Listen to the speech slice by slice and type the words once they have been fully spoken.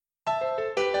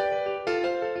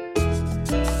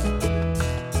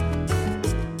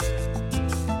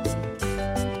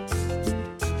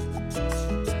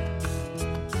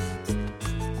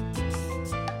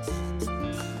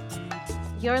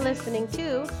You're listening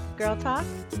to Girl Talk.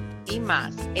 Y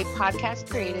Más, a podcast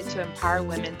created to empower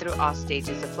women through all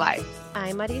stages of life.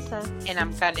 I'm Marisa. And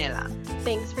I'm Canela.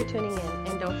 Thanks for tuning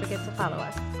in, and don't forget to follow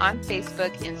us on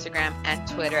Facebook, Instagram, and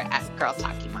Twitter at Girl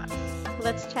Talk Y Más.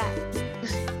 Let's chat.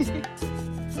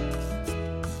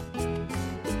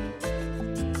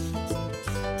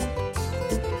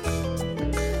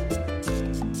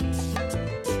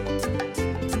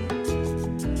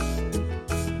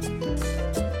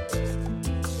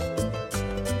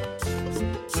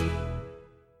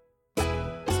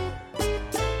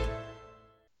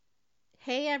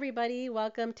 Hey everybody,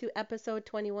 welcome to episode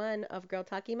 21 of Girl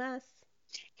Talk Y Más.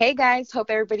 Hey guys, hope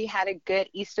everybody had a good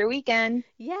Easter weekend.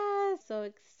 Yeah, so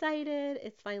excited.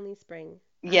 It's finally spring.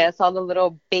 Yes, all the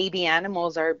little baby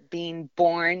animals are being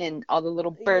born and all the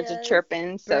little birds are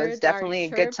chirping. So it's definitely a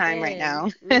good time right now.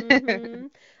 Mm-hmm.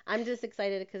 I'm just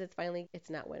excited because it's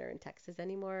not winter in Texas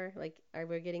anymore. Like,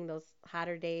 we're getting those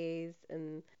hotter days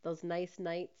and those nice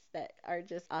nights that are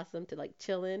just awesome to like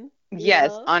chill in.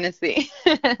 Yes, honestly.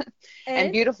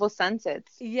 And beautiful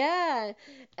sunsets. Yeah.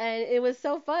 And it was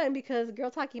so fun because Girl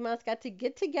Talk Y Más got to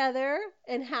get together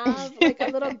and have like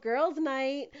a little girls'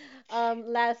 night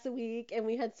last week. And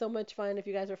we had so much fun. If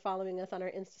you guys were following us on our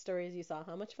Insta stories, you saw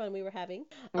how much fun we were having.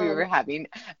 We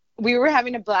were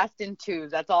having a blast in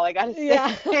twos. That's all I gotta say.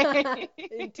 Yeah,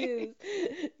 in twos.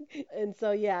 And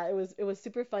so yeah, it was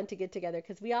super fun to get together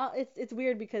because it's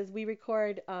weird because we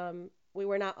record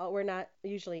we're not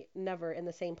usually never in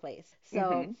the same place.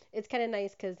 So it's kind of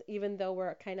nice because even though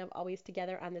we're kind of always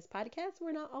together on this podcast,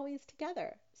 we're not always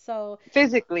together. So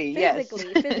physically,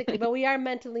 but we are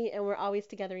mentally, and we're always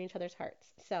together in each other's hearts.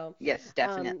 So yes,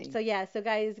 definitely. So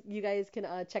guys, you guys can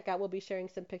check out. We'll be sharing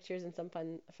some pictures and some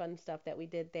fun stuff that we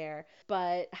did there.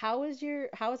 But how has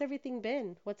everything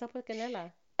been? What's up with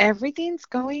Canela? Everything's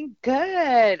going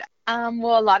good.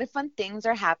 Well, a lot of fun things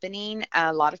are happening,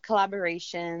 a lot of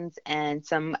collaborations and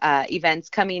some events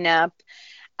coming up,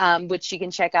 which you can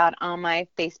check out on my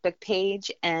Facebook page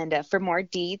and for more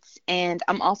deets. And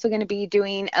I'm also going to be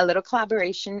doing a little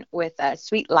collaboration with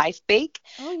Sweet Life Bake.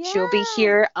 Oh, yeah. She'll be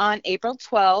here on April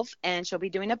 12th, and she'll be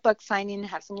doing a book signing and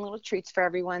have some little treats for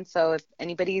everyone. So if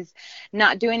anybody's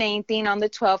not doing anything on the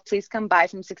 12th, please come by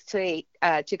from 6 to 8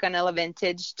 to Canela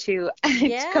Vintage to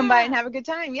come by and have a good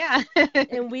time. Yeah.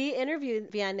 And we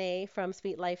interviewed Vianney from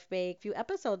Sweet Life Bake a few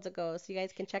episodes ago. So you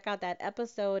guys can check out that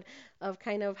episode of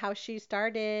kind of how she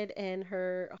started and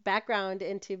her background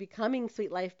into becoming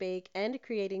Sweet Life Bake and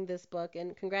creating this book.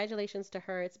 And congratulations to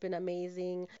her. It's been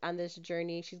amazing on this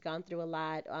journey. She's gone through a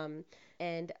lot.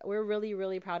 And we're really,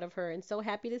 really proud of her and so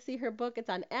happy to see her book. It's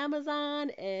on Amazon,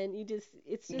 and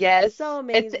it's just so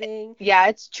amazing.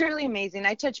 It's truly amazing.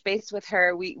 I touched base with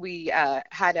her. We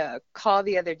had a call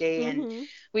the other day, and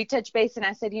we touched base, and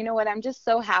I said, you know what, I'm just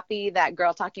so happy that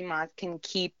Girl Talk Y Más can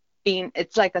keep being,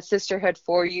 it's like a sisterhood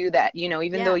for you, that, you know,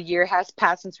 even though a year has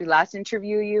passed since we last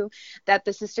interviewed you, that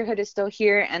the sisterhood is still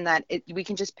here, and that we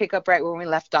can just pick up right where we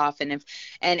left off. And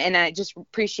I just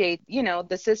appreciate, you know,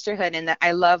 the sisterhood, and that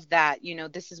I love that, you know,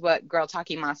 this is what Girl Talk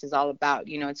Y Más is all about.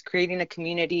 You know, it's creating a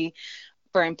community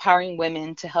for empowering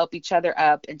women to help each other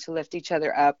up and to lift each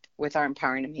other up with our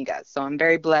empowering amigas. So I'm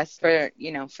very blessed for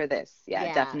this.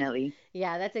 Yeah, definitely.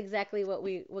 Yeah, that's exactly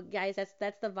guys,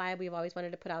 that's the vibe we've always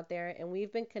wanted to put out there. And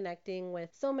we've been connecting with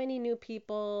so many new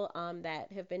people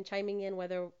that have been chiming in,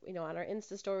 whether, you know, on our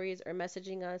Insta stories or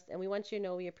messaging us. And we want you to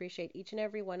know we appreciate each and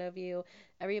every one of you,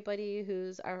 everybody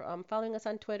who's following us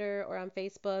on Twitter or on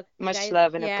Facebook. Much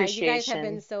love and appreciation. You guys have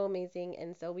been so amazing.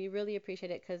 And so we really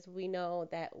appreciate it because we know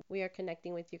that we are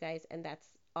connecting with you guys, and that's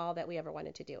all that we ever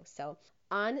wanted to do. So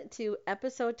on to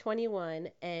episode 21,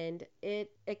 and I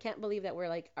can't believe that we're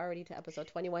like already to episode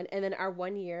 21, and then our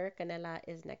 1 year Canela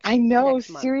is next. I know, next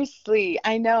month. Seriously,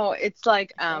 I know. It's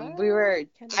like I don't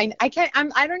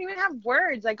even have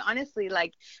words. Like, honestly,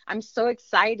 like, I'm so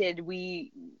excited.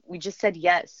 We just said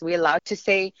yes. We allowed to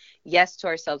say yes to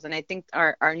ourselves, and I think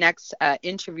our next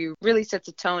interview really sets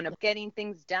a tone of getting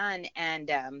things done.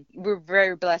 And we're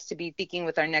very blessed to be speaking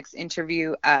with our next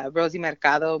interview, Rosie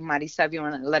Mercado. Marisa, if you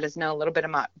want to let us know a little bit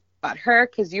about her,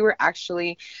 because you were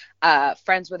actually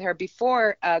friends with her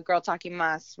before Girl Talk Y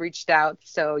Más reached out.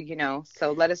 So, you know,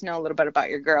 so let us know a little bit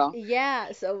about your girl.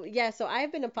 So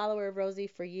I've been a follower of Rosie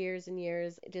for years and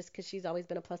years, just because she's always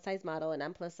been a plus size model and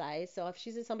I'm plus size. So if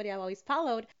she's somebody I've always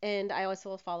followed, and I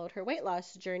also followed her weight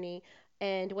loss journey.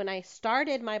 And when I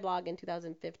started my blog in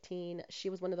 2015,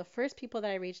 she was one of the first people that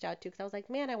I reached out to because I was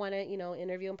like, man, I want to, you know,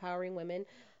 interview empowering women.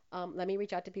 let me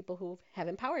reach out to people who have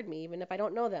empowered me, even if I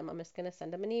don't know them. I'm just gonna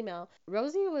send them an email.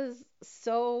 Rosie was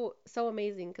so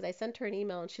amazing because I sent her an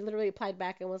email and she literally replied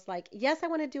back and was like, "Yes, I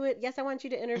want to do it. Yes, I want you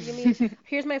to interview me.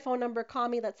 Here's my phone number. Call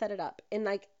me. Let's set it up." And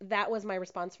like that was my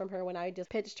response from her when I just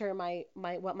pitched her my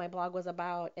what my blog was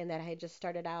about and that I had just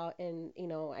started out, and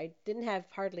I didn't have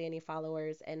hardly any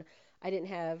followers, and I didn't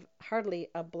have hardly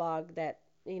a blog that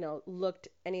looked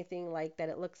anything like that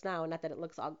it looks now. Not that it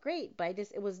looks all great, but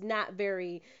it was not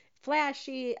very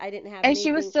flashy. I didn't have And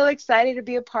she was anything. still excited to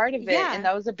be a part of it, and Yeah,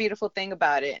 that was a beautiful thing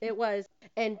about it. it was.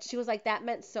 And she was like, that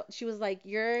meant so. She was like,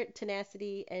 your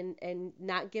tenacity and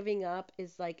not giving up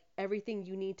is like everything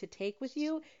you need to take with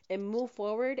you and move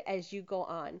forward as you go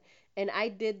on. And I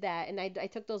did that, and I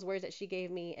took those words that she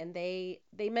gave me, and they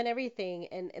meant everything,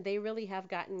 and they really have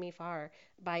gotten me far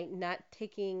by not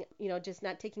taking, just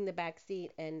not taking the back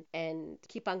seat and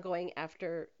keep on going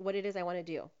after what it is I want to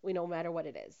do, no matter what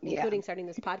it is, Yeah. including starting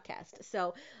this podcast.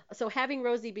 So having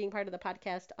Rosie being part of the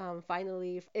podcast,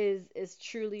 finally is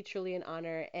truly an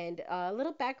honor. And a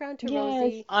little background to Yes,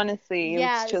 Rosie. honestly, it's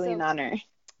Yeah, truly so an honor.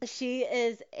 she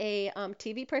is a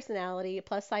TV personality,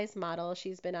 plus size model.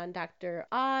 She's been on Dr.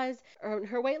 Oz.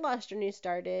 Her weight loss journey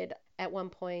started at one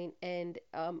point, and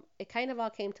it kind of all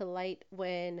came to light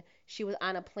when she was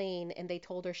on a plane and they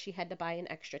told her she had to buy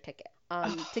an extra ticket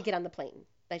to get on the plane.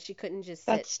 That she couldn't just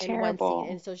sit That's in one seat. terrible.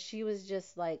 And so she was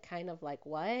just like, kind of like,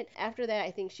 what? After that,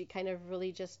 I think she kind of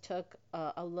really just took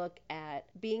a look at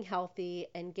being healthy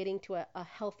and getting to a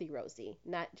healthy Rosie,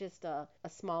 not just a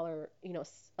smaller,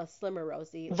 a slimmer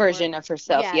Rosie. It was more, Version of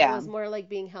herself, yeah, it yeah. was more like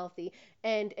being healthy.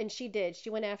 And she did. She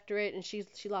went after it, and she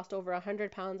lost over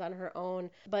 100 pounds on her own.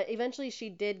 But eventually, she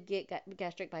did get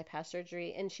gastric bypass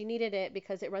surgery, and she needed it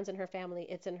because it runs in her family.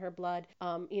 It's in her blood.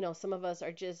 Some of us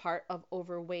are just part of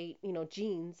overweight,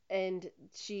 genes, and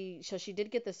she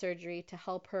did get the surgery to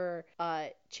help her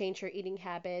change her eating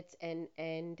habits, and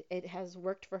it has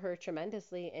worked for her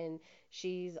tremendously. And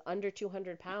she's under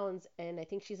 200 pounds, and I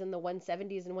think she's in the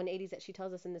 170s and 180s that she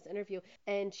tells us in this interview.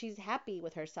 And she's happy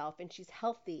with herself, and she's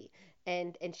healthy,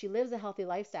 and she lives a healthy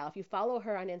lifestyle. If you follow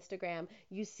her on Instagram,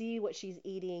 you see what she's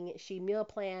eating. She meal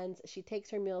plans. She takes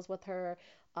her meals with her.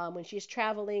 When she's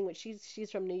traveling, when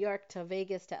she's from New York to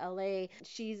Vegas to LA,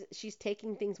 she's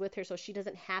taking things with her so she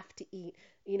doesn't have to eat,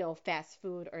 fast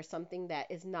food or something that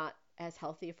is not as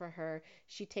healthy for her.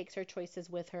 She takes her choices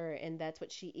with her, and that's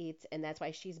what she eats, and that's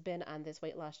why she's been on this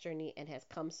weight loss journey and has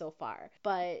come so far.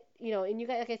 But and you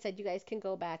guys, like I said, you guys can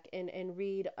go back and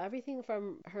read everything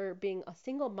from her being a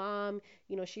single mom.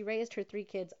 She raised her 3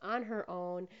 kids on her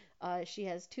own. She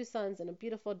has 2 sons and a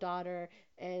beautiful daughter,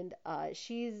 and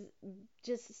she's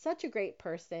just such a great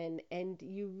person. And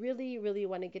you really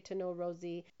want to get to know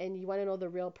Rosie, and you want to know the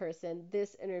real person.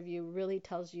 This interview really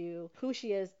tells you who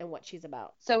she is and what she's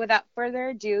about. So without further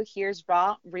ado, here's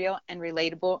raw, real, and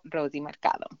relatable Rosie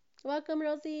Mercado. Welcome,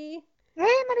 Rosie. Hey,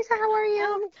 Marisa, how are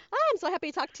you? I'm so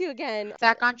happy to talk to you again.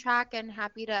 Back on track and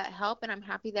happy to help, and I'm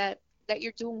happy that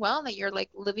you're doing well and that you're like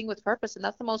living with purpose, and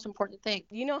that's the most important thing.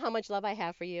 You know how much love I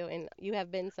have for you, and you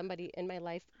have been somebody in my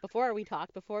life before we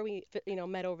talked, before we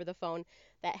met over the phone,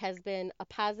 that has been a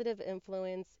positive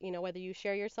influence. Whether you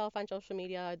share yourself on social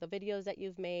media, the videos that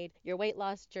you've made, your weight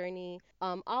loss journey,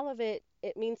 all of it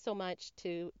means so much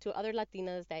to other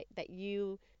Latinas that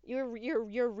you're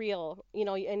real,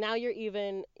 and now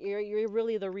you're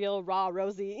really the real raw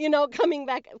Rosie, coming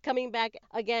back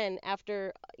again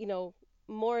after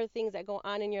more things that go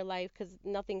on in your life, because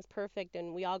nothing's perfect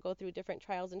and we all go through different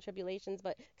trials and tribulations.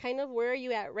 But kind of, where are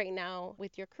you at right now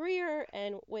with your career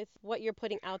and with what you're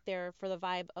putting out there for the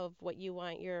vibe of what you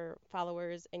want your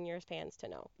followers and your fans to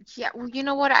know? Yeah, well, you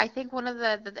know what? I think one of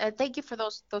thank you for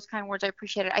those kind words. I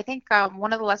appreciate it. I think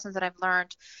one of the lessons that I've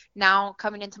learned now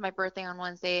coming into my birthday on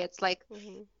Wednesday, it's like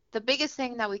the biggest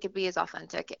thing that we could be is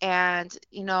authentic. And,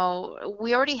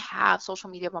 we already have social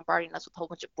media bombarding us with a whole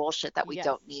bunch of bullshit that we Yes.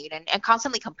 don't need, and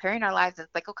constantly comparing our lives. And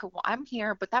it's like, okay, well, I'm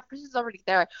here, but that person's already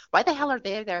there. Why the hell are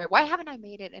they there? Why haven't I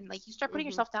made it? And like, you start putting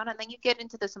yourself down, and then you get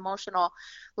into this emotional,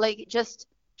 like, just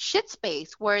shit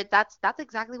space where that's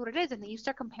exactly what it is. And then you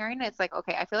start comparing it. It's like,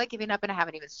 okay, I feel like giving up and I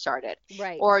haven't even started.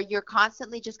 Right. Or you're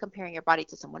constantly just comparing your body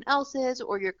to someone else's,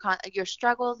 or your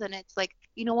struggles. And it's like,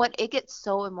 you know what? It gets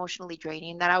so emotionally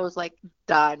draining that I was like,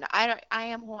 done. I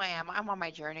am who I am. I'm on my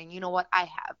journey. And you know what? I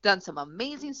have done some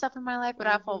amazing stuff in my life, but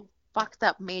fucked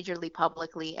up majorly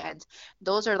publicly. And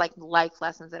those are like life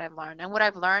lessons that I've learned. And what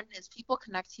I've learned is people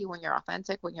connect to you when you're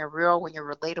authentic, when you're real, when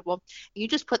you're relatable. You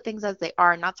just put things as they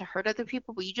are, not to hurt other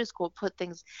people, but you just go put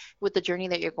things with the journey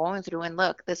that you're going through. And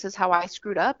look, this is how I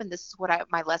screwed up, and this is what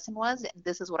my lesson was, and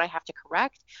this is what I have to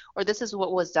correct, or this is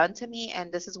what was done to me,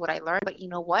 and this is what I learned. But you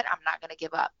know what? I'm not going to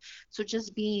give up. So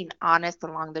just being honest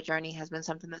along the journey has been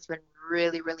something that's been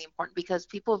really, really important, because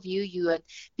people view you, and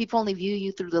people only view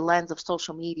you through the lens of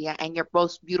social media and your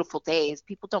most beautiful days.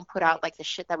 People don't put out like the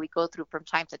shit that we go through from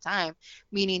time to time,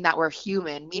 meaning that we're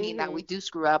human, meaning that we do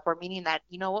screw up, or meaning that,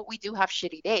 you know what, we do have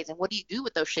shitty days. And what do you do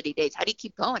with those shitty days? How do you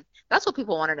keep going? That's what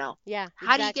people want to know. Yeah,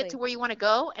 How do you get to where you want to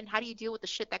go, and how do you deal with the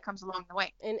shit that comes along the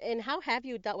way? And how have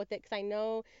you dealt with it? Because I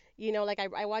know, like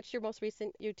I watched your most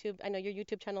recent YouTube. I know your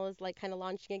YouTube channel is like kind of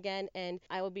launching again, and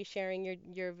I will be sharing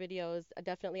your videos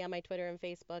definitely on my Twitter and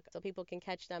Facebook so people can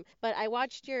catch them. But I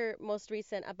watched your most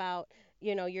recent about,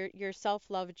 your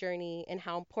self-love journey and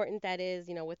how important that is,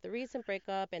 with the recent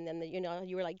breakup, and then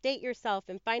you were like, date yourself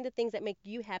and find the things that make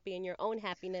you happy and your own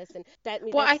happiness, and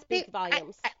Well, that I speaks think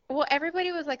volumes. well,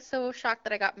 everybody was like so shocked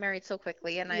that I got married so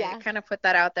quickly, and I Yeah. kind of put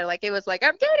that out there. Like, it was like,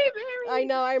 I'm getting I married.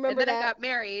 know, I And remember then I that. got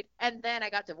married, and then I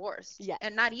got divorced. Yes.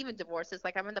 And not even divorced. It's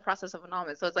like I'm in the process of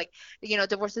annulment. So it's like,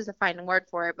 divorce is a fine word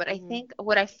for it. But I think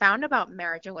what I found about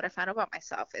marriage and what I found about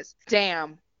myself is,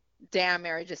 damn,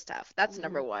 marriage is tough. That's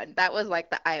number one. That was like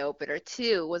the eye opener.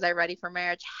 Two, was I ready for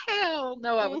marriage? Hell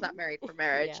no, I was not married for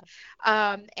marriage.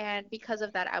 And because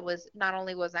of that, not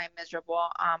only was I miserable,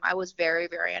 I was very,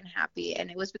 very unhappy, and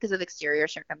it was because of exterior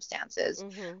circumstances.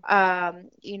 It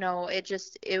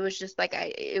was just like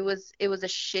it was a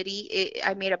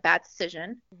I made a bad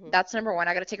decision. That's number one.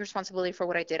 I got to take responsibility for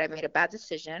what I did. I made a bad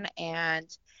decision, and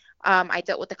I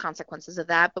dealt with the consequences of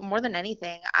that. But more than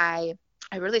anything, I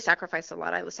really sacrificed a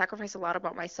lot. I sacrificed a lot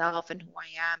about myself and who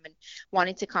I am, and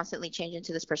wanting to constantly change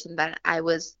into this person that I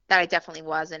definitely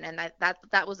wasn't. And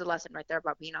that was a lesson right there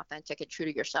about being authentic and true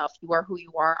to yourself. You are who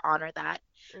you are. Honor that.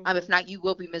 If not, you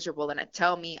will be miserable. And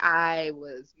tell me, I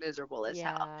was miserable as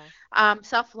hell.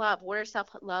 Self-love. Where does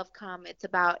self-love come? It's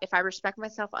about, if I respect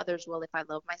myself, others will. If I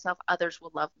love myself, others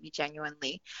will love me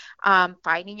genuinely.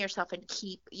 Finding yourself and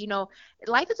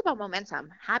life is about momentum.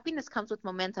 Happiness comes with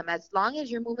momentum. As long as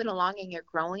you're moving along and you're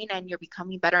growing and you're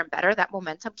becoming better and better, that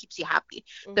momentum keeps you happy.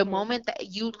 The moment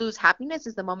that you lose happiness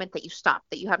is the moment that you stop,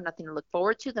 that you have nothing to look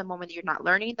forward to, the moment that you're not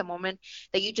learning, the moment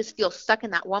that you just feel stuck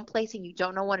in that one place and you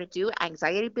don't know what to do.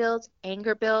 Anxiety builds,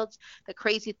 anger builds, the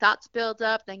crazy thoughts build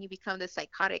up, then you become this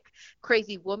psychotic,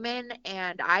 crazy woman.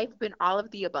 And I've been all of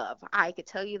the above. I could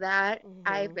tell you that.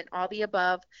 I've been all the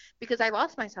above because I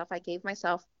lost myself. I gave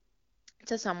myself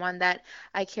to someone that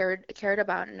I cared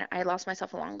about, and I lost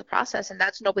myself along the process, and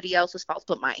that's nobody else's fault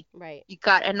but mine. Right.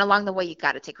 And along the way you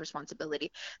got to take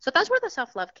responsibility. So that's where the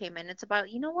self-love came in. It's about,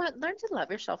 learn to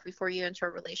love yourself before you enter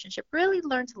a relationship. Really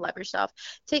learn to love yourself.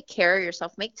 Take care of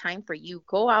yourself. Make time for you.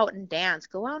 Go out and dance.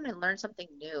 Go out and learn something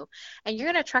new, and you're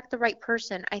going to attract the right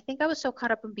person. I think I was so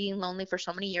caught up in being lonely for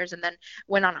so many years, and then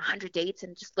went on 100 dates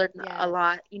and just learned a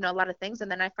lot of things, and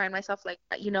then I find myself like,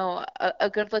 a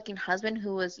good looking husband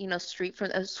who was,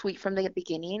 sweet from the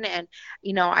beginning. And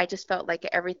I just felt like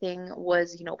everything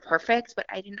was perfect, but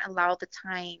I didn't allow the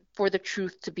time for the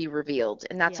truth to be revealed.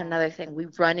 And that's another thing. We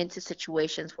run into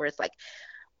situations where it's like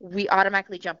we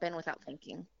automatically jump in without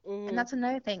thinking. And that's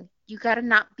another thing. You got to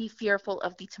not be fearful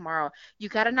of the tomorrow. You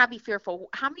got to not be fearful.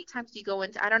 How many times do you go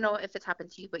into, I don't know if it's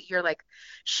happened to you, but you're like,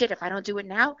 shit, if I don't do it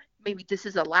now, maybe this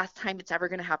is the last time it's ever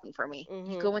going to happen for me.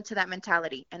 You go into that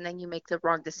mentality, and then you make the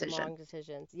wrong decision. Wrong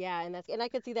decisions. Yeah. And I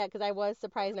could see that because I was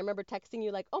surprised. And I remember texting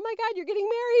you like, oh my God, you're getting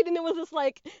married. And it was just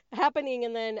like happening.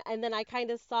 And then I kind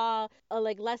of saw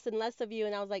like less and less of you.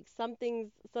 And I was like,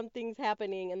 something's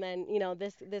happening. And then,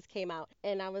 this came out.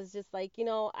 And I was just like,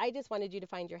 I just wanted you to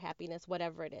find your happiness,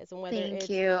 whatever it is. And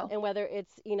whether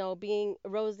it's, being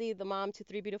Rosie, the mom to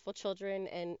 3 beautiful children,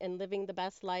 and living the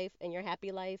best life and your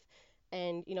happy life.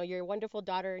 And, you're a wonderful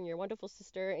daughter and you're a wonderful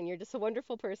sister and you're just a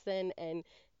wonderful person.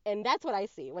 And that's what I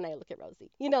see when I look at Rosie.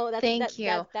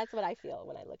 That's what I feel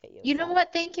when I look at you. You know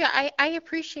what? Thank you. I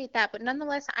appreciate that. But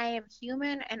nonetheless, I am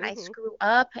human, and I screw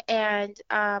up. And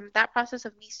that process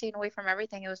of me staying away from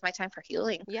everything, it was my time for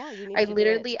healing. Yeah, you need I to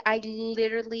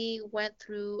literally went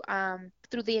through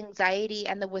the anxiety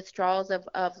and the withdrawals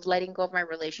of letting go of my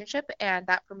relationship. And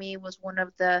that for me was one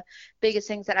of the biggest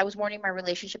things that I was mourning my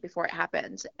relationship before it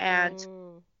happened. And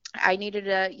I needed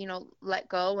to, let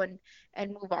go and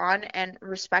move on and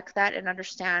respect that and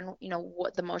understand,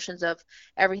 what the emotions of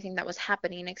everything that was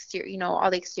happening exterior, all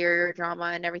the exterior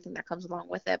drama and everything that comes along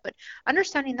with it. But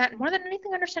understanding that more than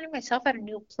anything, understanding myself at a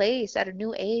new place, at a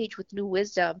new age with new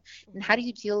wisdom, and how Mhm. do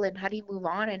you deal and how do you move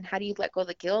on and how do you let go of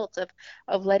the guilt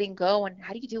of letting go and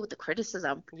how do you deal with the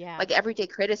criticism? Yeah. Like everyday You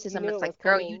criticism, knew it's it was like,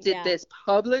 girl, you coming. did Yeah. this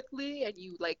publicly and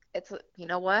you like, it's, you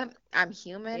know what? I'm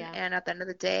human, Yeah. and at the end of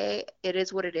the day, it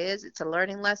is what it is. It's a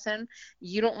learning lesson.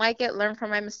 You don't like it, learn from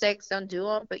my mistakes, don't do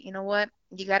them. But you know what?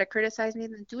 You got to criticize me,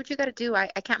 then do what you got to do. I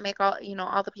can't make all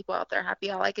the people out there happy.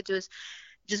 All I could do is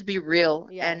just be real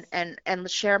Yes. and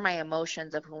share my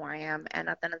emotions of who I am. And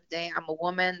at the end of the day, I'm a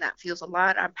woman that feels a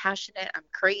lot. I'm passionate. I'm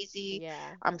crazy.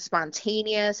 Yeah. I'm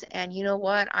spontaneous. And you know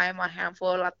what? I'm a handful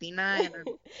of Latina, and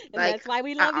And like, that's why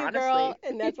we love you, girl. honestly.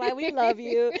 And that's why we love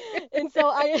you. And so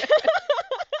I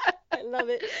I love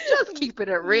it. Just keeping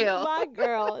it real. My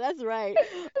girl, that's right.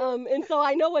 And so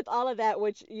I know with all of that,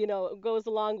 which goes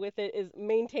along with it, is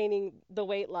maintaining the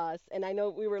weight loss. And I know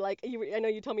we were like, I know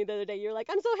you told me the other day, you're like,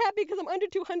 I'm so happy because I'm under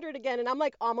 200 again, and I'm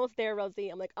like almost there, Rosie.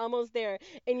 I'm like almost there.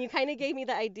 And you kind of gave me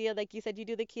the idea, like you said, you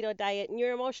do the keto diet, and you're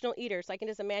an emotional eater, so I can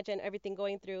just imagine everything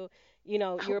going through. You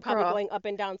Oh, were probably girl. going up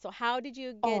and down. So how did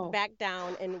you get Oh. back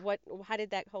down, and how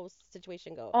did that whole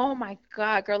situation go? Oh my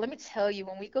God, girl, let me tell you,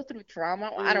 when we go through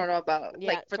drama, well, I Mm, don't know about yeah,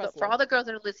 like trust for me. all the girls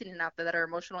that are listening out there that are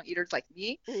emotional eaters like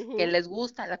me, que Mhm. les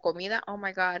gusta la comida. Oh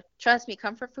my God, trust me,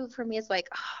 comfort food for me is like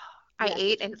I Yes.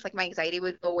 ate and it's like my anxiety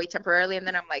would go away temporarily and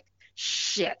then I'm like,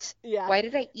 shit, Yeah. why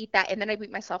did I eat that? And then I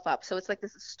beat myself up. So it's like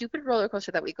this stupid roller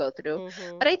coaster that we go through.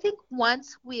 Mhm. But I think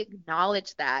once we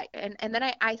acknowledge that and then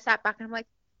I sat back and I'm like,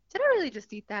 did I really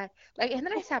just eat that? Like, and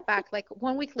then I sat back like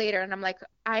 1 week later and I'm like,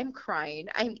 I'm crying,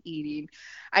 I'm eating.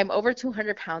 I'm over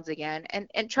 200 pounds again.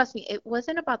 And trust me, it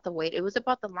wasn't about the weight. It was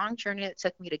about the long journey it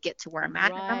took me to get to where I'm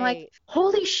at. And I'm like, Right.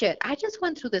 holy shit, I just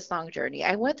went through this long journey.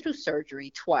 I went through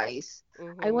surgery twice.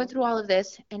 I went Mhm. through all of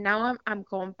this and now I'm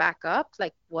going back up.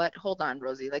 Like what? Hold on,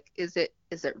 Rosie. Like is it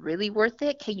really worth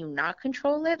it? Can you not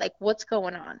control it? Like what's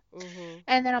going on? Mhm.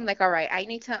 And then I'm like, all right, I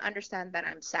need to understand that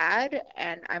I'm sad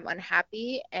and I'm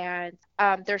unhappy. And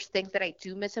there's things that I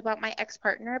do miss about my ex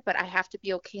partner, but I have to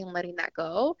be okay in letting that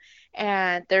go.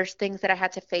 And there's things that I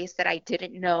had to face that I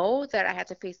didn't know, that I had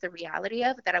to face the reality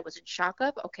of, that I was in shock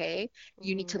of. Okay,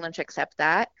 you need to Mhm. learn to accept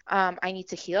that. I need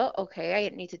to heal. Okay, I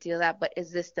need to deal with that. But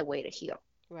is this the way to heal?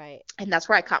 Right. And that's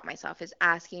where I caught myself is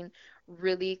asking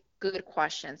really good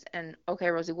questions. And okay,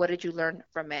 Rosie, what did you learn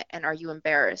from it? And are you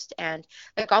embarrassed? And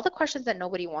like all the questions that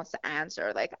nobody wants to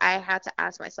answer, like I had to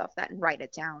ask myself that and write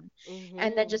it down.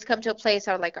 And then Mhm. just come to a place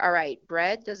where like, all right,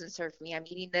 bread doesn't serve me. I'm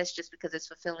eating this just because it's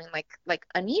fulfilling like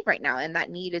a need right now. And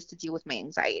that need is to deal with my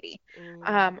anxiety.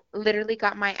 Mm. Literally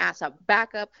got my ass up,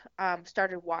 back up,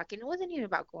 started walking. It wasn't even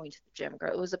about going to the gym,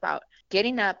 girl. It was about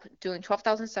getting up, doing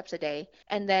 12,000 steps a day,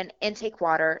 and then intake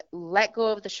water, let go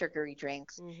of the sugary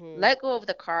drinks, Mhm. let go of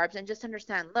the carbs, and just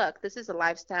understand, look, this is a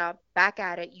lifestyle. Back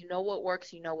at it. You know what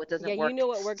works, you know what Yeah, doesn't you work. know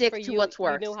what works for Stick to you. what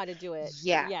You know works. how to do it.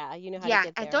 Yeah. Yeah, you know how to Yeah,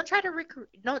 get and there. don't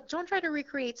try to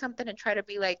recreate something and try to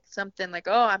be like something like,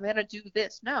 "Oh, I'm going to do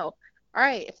this." No. All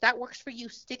right, if that works for you,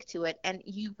 stick to it and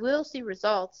you will see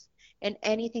results in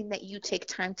anything that you take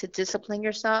time to discipline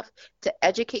yourself, to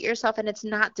educate yourself, and it's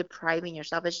not depriving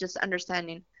yourself. It's just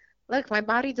understanding, look, my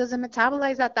body doesn't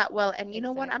metabolize that well. And you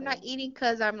know what? I'm not Exactly. eating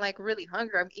because I'm like really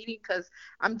hungry. I'm eating because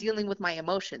I'm dealing with my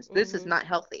emotions. This is Mhm. not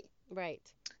healthy. Right.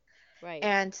 Right.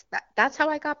 And that's how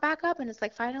I got back up. And it's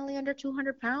like finally under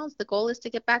 200 pounds. The goal is to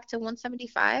get back to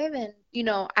 175. And,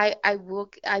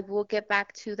 I will get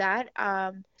back to that.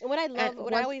 And what I And love,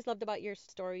 what I once, always loved about your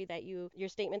story, your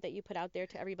statement that you put out there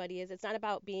to everybody, is it's not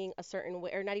about being a certain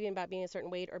way, or not even about being a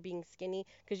certain weight or being skinny,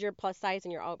 because you're plus size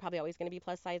and probably always going to be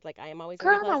plus size, like I am always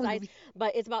going to girl, be I'm plus always size. gonna be.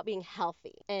 But it's about being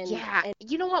healthy. Yeah,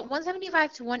 you know what?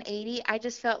 175 to 180, I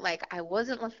just felt like I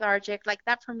wasn't lethargic, like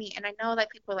that for me. And I know that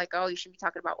people are like, "Oh, you shouldn't be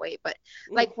talking about weight," but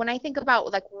like when I think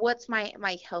about like what's my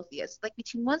healthiest, like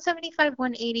between 175,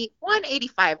 180,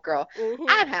 185, girl, Mhm.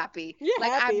 I'm happy. You're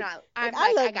Like I'm happy. not. Like I'm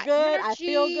I like I look got good. I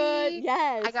feel good. energy.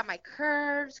 Yes. I got my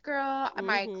curves, girl.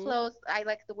 My Mhm. clothes, I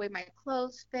like the way my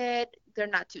clothes fit. They're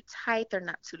not too tight. They're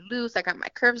not too loose. I got my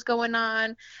curves going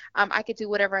on. I could do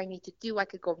whatever I need to do. I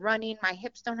could go running. My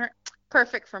hips don't hurt,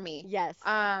 perfect for me. Yes.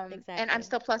 And I'm Exactly.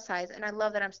 still plus size, and I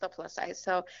love that I'm still plus size.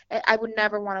 So I would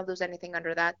never want to lose anything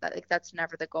under that. Like that's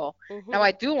never the goal. Now Mhm.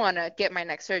 I do want to get my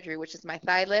next surgery, which is my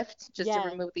thigh lift, just to Yeah.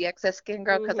 remove the excess skin,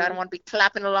 girl, because I don't Mhm. want to be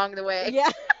clapping along the way.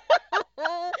 Yeah.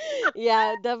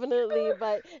 Yeah, definitely.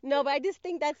 But no, but I just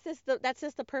think that's just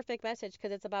the perfect message,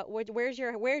 because it's about where's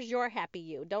your happy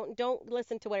you. Don't don't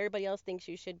listen to what everybody else thinks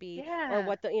you should be, or Yeah.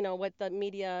 what the, you know, what the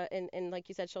media and like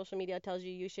you said, social media tells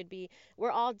you you should be.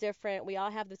 We're all different. We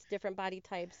all have this different body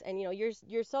types, and you know,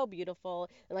 you're so beautiful,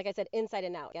 and like I said, inside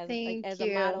and out, as like Thank as a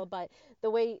you. model. But the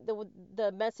way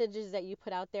the messages that you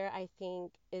put out there, I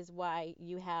think, is why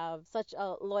you have such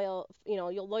a loyal, you know,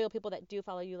 loyal people that do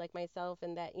follow you, like myself,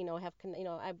 and that, you know, have you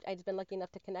know, I've been lucky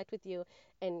enough to connect with you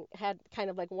and had kind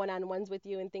of like one-on-ones with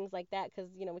you and things like that, because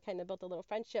you know, we kind of built a little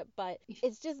friendship. But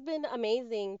it's just been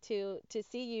amazing to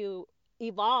see you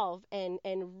evolve and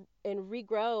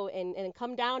regrow and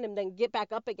come down and then get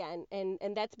back up again,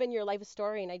 and that's been your life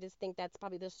story, and I just think that's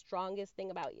probably the strongest thing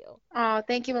about you. Oh,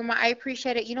 thank you, Mama. I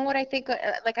appreciate it. You know what I think?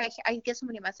 Like I get so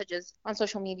many messages on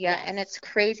social media, and Yes. it's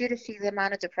crazy to see the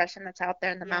amount of depression that's out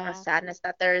there and the amount of Yeah. sadness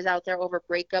that there is out there over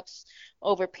breakups,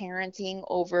 over parenting,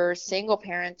 over single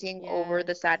parenting, over Yes.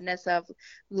 the sadness of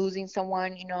losing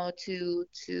someone,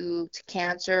 to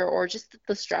cancer or just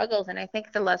the struggles. And I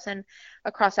think the lesson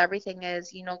across everything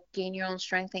is, gain your own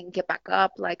strength and get back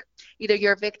up. Like either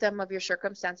you're a victim of your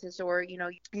circumstances or,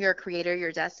 you're a creator,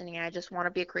 your destiny. I just want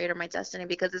to be a creator of my destiny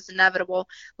because it's inevitable.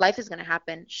 Life is going to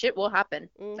happen. Shit will happen.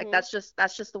 Like Mhm.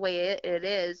 that's just the way it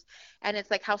is. And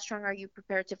it's like, how strong are you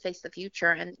prepared to face the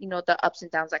future and, the ups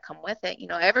and downs that come with it?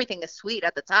 Everything is sweet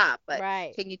at the top, but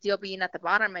Right. can you deal being at the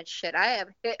bottom? And shit, I have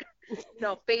hit,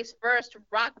 face first,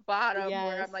 rock bottom,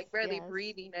 where Yes. I'm like barely Yes.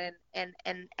 breathing,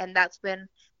 and that's been,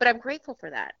 but I'm grateful for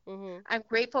that. Mhm. I'm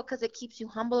grateful because it keeps you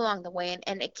humble along the way,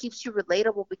 and it keeps you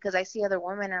relatable because I see other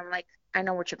women and I'm like, I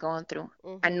know what you're going through.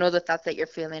 I Mhm. know the thoughts that you're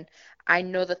feeling. I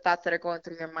know the thoughts that are going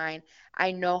through your mind.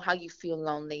 I know how you feel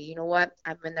lonely. You know what?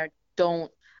 I've been there.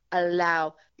 Don't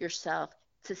allow yourself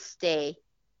to stay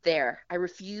there. I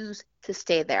refuse to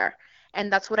stay there.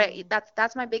 And that's what I Mm.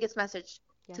 that's my biggest message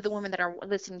to the Yes. women that are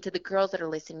listening, to the girls that are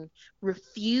listening.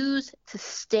 Refuse to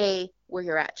stay where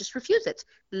you're at. Just refuse it.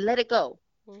 Let it go.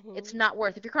 It's Mhm. not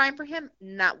worth. If you're crying for him,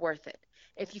 not worth it.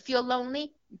 If Yes. you feel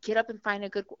lonely, get up and find a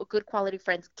good quality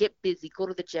friends. Get busy. Go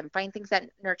to the gym. Find things that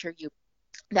nurture you,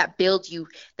 that build you,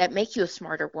 that make you a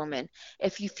smarter woman.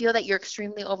 If you feel that you're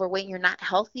extremely overweight and you're not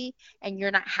healthy and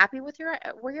you're not happy with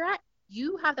where you're at,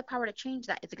 you have the power to change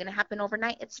that. Is it going to happen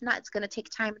overnight? It's not. It's going to take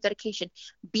time and dedication.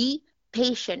 Be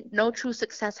patient. No true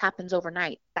success happens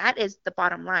overnight. That is the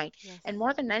bottom line. Yes. And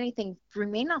more than anything,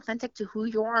 remain authentic to who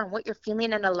you are and what you're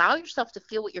feeling, and allow yourself to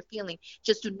feel what you're feeling.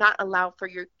 Just do not allow for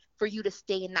you to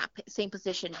stay in that same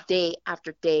position day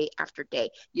after day after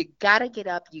day. You gotta get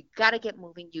up, you gotta get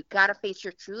moving, you gotta face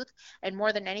your truth, and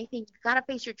more than anything, you gotta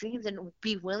face your dreams and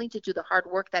be willing to do the hard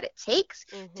work that it takes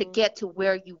to Mhm. get to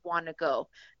where you want to go.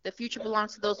 The future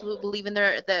belongs to those who believe in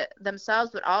themselves,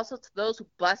 but also to those who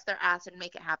bust their ass and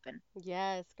make it happen.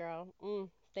 Yes, girl.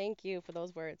 Thank you for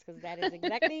those words, because that is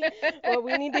exactly what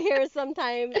we need to hear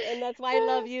sometimes, and that's why I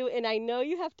love you. And I know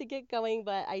you have to get going,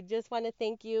 but I just want to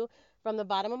thank you from the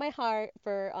bottom of my heart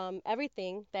for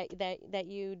everything that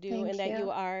you do and Thank that you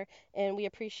you. are. And we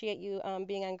appreciate you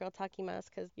being on Girl Talking Mas,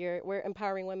 because we're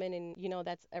empowering women, and you know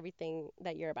that's everything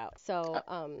that you're about. So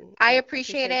I I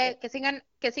appreciate appreciate it. it.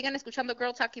 Que sigan escuchando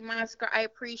Girl Talking Más. I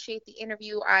appreciate the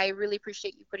interview. I really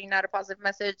appreciate you putting out a positive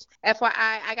message.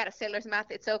 FYI, I got a sailor's math.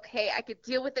 It's okay. I could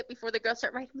deal with it before the girls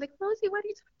start writing. I'm like, Rosie, why do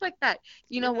you talk like that?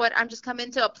 You You know know. what? I'm just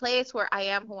coming to a place where I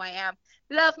am who I am.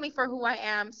 Love me for who I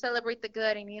am. Celebrate the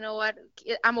good. And you know what?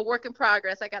 I'm a work in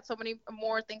progress. I got so many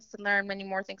more things to learn, many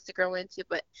more things to grow into.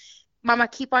 But Mama,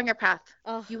 keep on your path.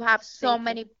 Oh, You have so thank you.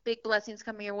 many big blessings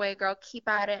coming your way, girl. Keep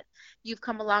at it. You've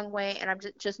come a long way, and I'm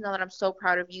just know that I'm so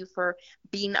proud of you for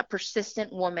being a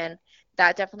persistent woman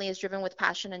that definitely is driven with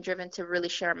passion and driven to really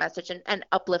share a message and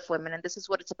uplift women. And this is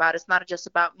what it's about. It's not just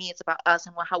about me. It's about us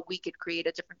and how we could create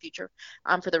a different future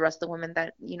for the rest of the women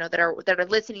that that are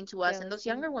listening to us, They're and those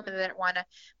listening. younger women that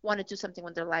want to do something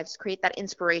with their lives, create that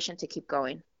inspiration to keep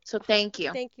going. So thank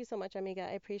you. Thank you so much, amiga.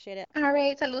 I appreciate it. All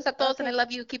right, saludos a todos, and I Okay.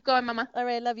 love you. Keep going, mama. All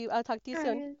right. Love you. I'll talk to you All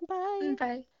soon. right. Bye.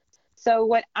 Bye. So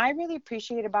what I really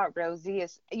appreciate about Rosie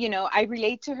is, I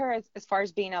relate to her as far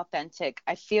as being authentic.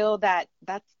 I feel that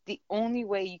that's the only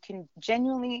way you can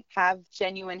genuinely have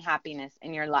genuine happiness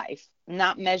in your life,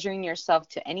 not measuring yourself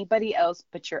to anybody else,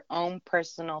 but your own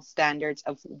personal standards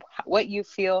of what you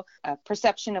feel,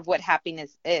 perception of what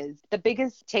happiness is. The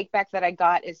biggest take back that I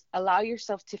got is allow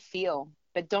yourself to feel,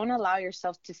 but don't allow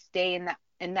yourself to stay in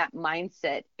that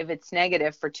mindset if it's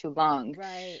negative for too long.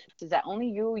 Right. Is that only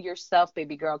you yourself,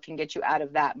 baby girl, can get you out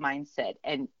of that mindset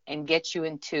and get you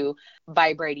into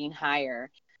vibrating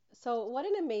higher. So, what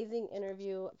an amazing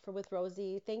interview for with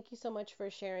Rosie. Thank you so much for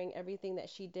sharing everything that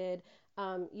she did.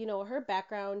 You know, her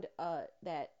background,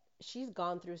 that she's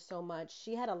gone through so much.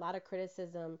 She had a lot of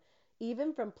criticism,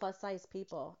 even from plus size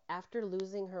people, after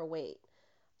losing her weight.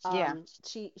 Yeah.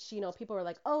 She, people were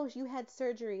like, oh, you had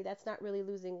surgery. That's not really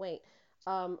losing weight.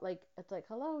 Like, it's like,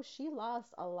 hello, she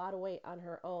lost a lot of weight on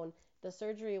her own. The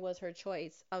surgery was her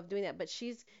choice of doing that, but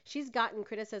she's gotten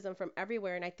criticism from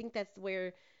everywhere, and I think that's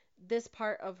where this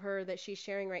part of her that she's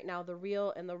sharing right now, the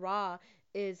real and the raw,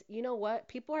 is, you know what?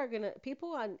 People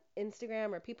on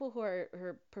Instagram, or people who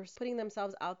are putting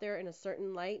themselves out there in a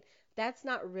certain light, that's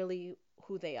not really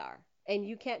who they are. And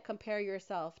you can't compare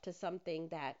yourself to something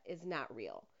that is not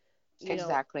real.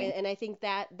 Exactly. And I think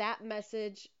that that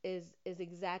message is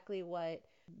exactly what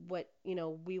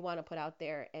we want to put out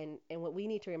there, and what we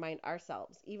need to remind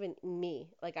ourselves, even me.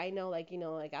 Like, I know, like,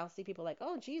 like, I'll see people like,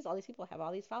 oh geez, all these people have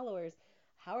all these followers.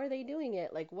 How are they doing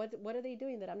it? Like, what are they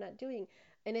doing that I'm not doing?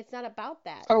 And it's not about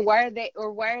that. Or why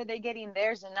are they getting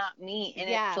theirs and not me? And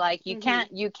it's Yeah. like, you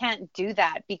can't do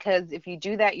that, because if you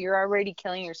do that, you're already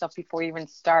killing yourself before you even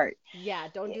start. Yeah,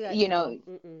 don't do that, You know,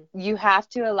 people. Mm-mm. you have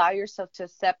to allow yourself to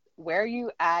accept where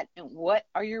you at and what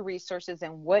are your resources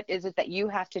and what is it that you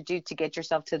have to do to get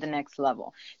yourself to the next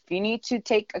level. If you need to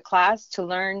take a class to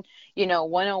learn,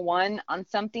 101 on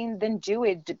something, then do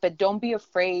it. But don't be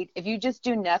afraid. If you just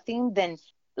do nothing, then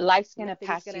life's going to Nothing's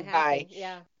pass gonna you by. happen.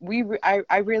 Yeah.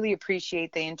 I really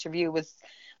appreciate the interview. It was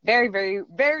very, very,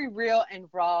 very real and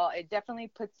raw. It definitely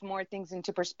puts more things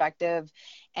into perspective,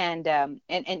 and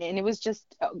it was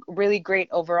just really great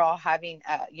overall, having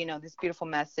this beautiful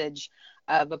message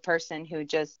of a person who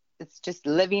just it's just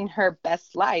living her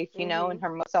best life, and Mhm. her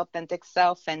most authentic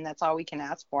self, and that's all we can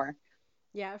ask for.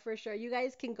 Yeah, for sure. You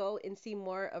guys can go and see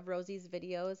more of Rosie's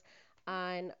videos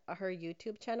on her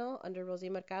YouTube channel under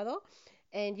Rosie Mercado.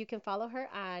 And you can follow her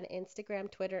on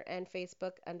Instagram, Twitter, and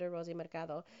Facebook under Rosie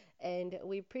Mercado. And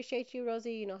we appreciate you,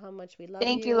 Rosie. You know how much we love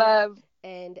Thank you, you. love.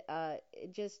 And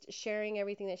just sharing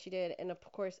everything that she did. And of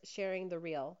course, sharing the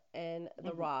real and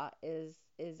the Mhm. raw is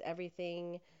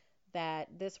everything that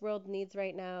this world needs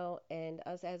right now. And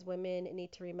us as women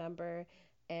need to remember.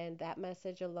 And that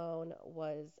message alone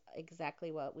was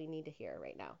exactly what we need to hear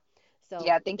right now. So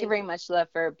Yeah, thank you thank very you. much, love,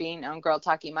 for being on Girl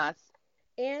Talking Mas.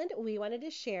 And we wanted to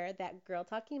share that Girl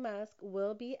Talking Mask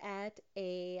will be at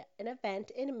an event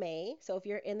in May. So if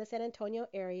you're in the San Antonio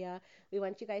area, we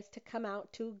want you guys to come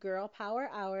out to Girl Power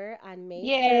Hour on May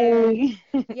 3rd.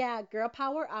 Yay. Yeah, Girl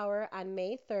Power Hour on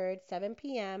May 3rd, 7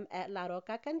 p.m. at La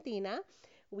Roca Cantina.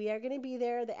 We are going to be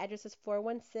there. The address is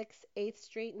 416 8th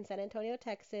Street in San Antonio,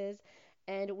 Texas.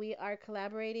 And we are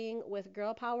collaborating with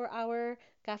Girl Power Hour,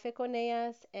 Cafe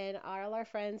Coneas, and all our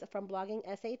friends from blogging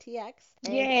SATX.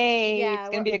 And Yay. It's yeah,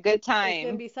 going to be a good it's going to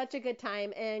time. be such a good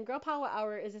time. And Girl Power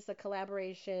Hour is just a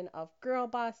collaboration of girl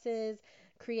bosses,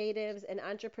 creatives, and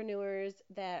entrepreneurs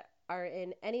that are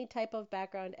in any type of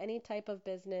background, any type of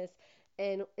business.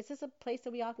 And it's just a place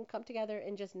that we all can come together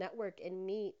and just network and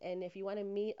meet. And if you want to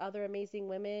meet other amazing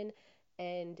women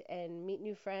and meet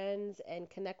new friends and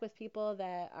connect with people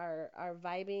that are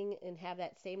vibing and have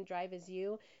that same drive as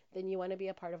you, then you want to be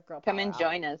a part of Girl Come Power and Hour.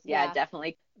 join us. Yeah, Yeah,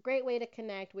 definitely. great way to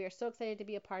connect. We are so excited to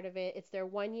be a part of it. It's their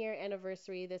 1 year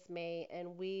anniversary this May,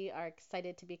 and we are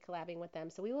excited to be collabing with them.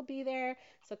 So we will be there.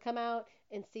 So come out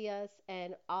and see us,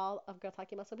 and all of Girl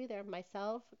Talking Must will be there.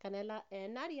 Myself, Canela,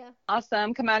 and Nadia,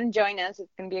 Awesome. Come out and join us.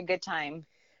 It's going to be a good time.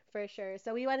 for sure.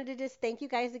 So we wanted to just thank you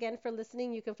guys again for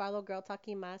listening. You can follow Girl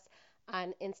Talking Mas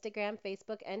on Instagram,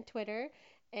 Facebook, and Twitter.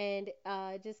 And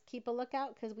just keep a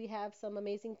lookout because we have some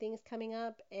amazing things coming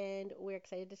up, and we're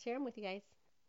excited to share them with you guys.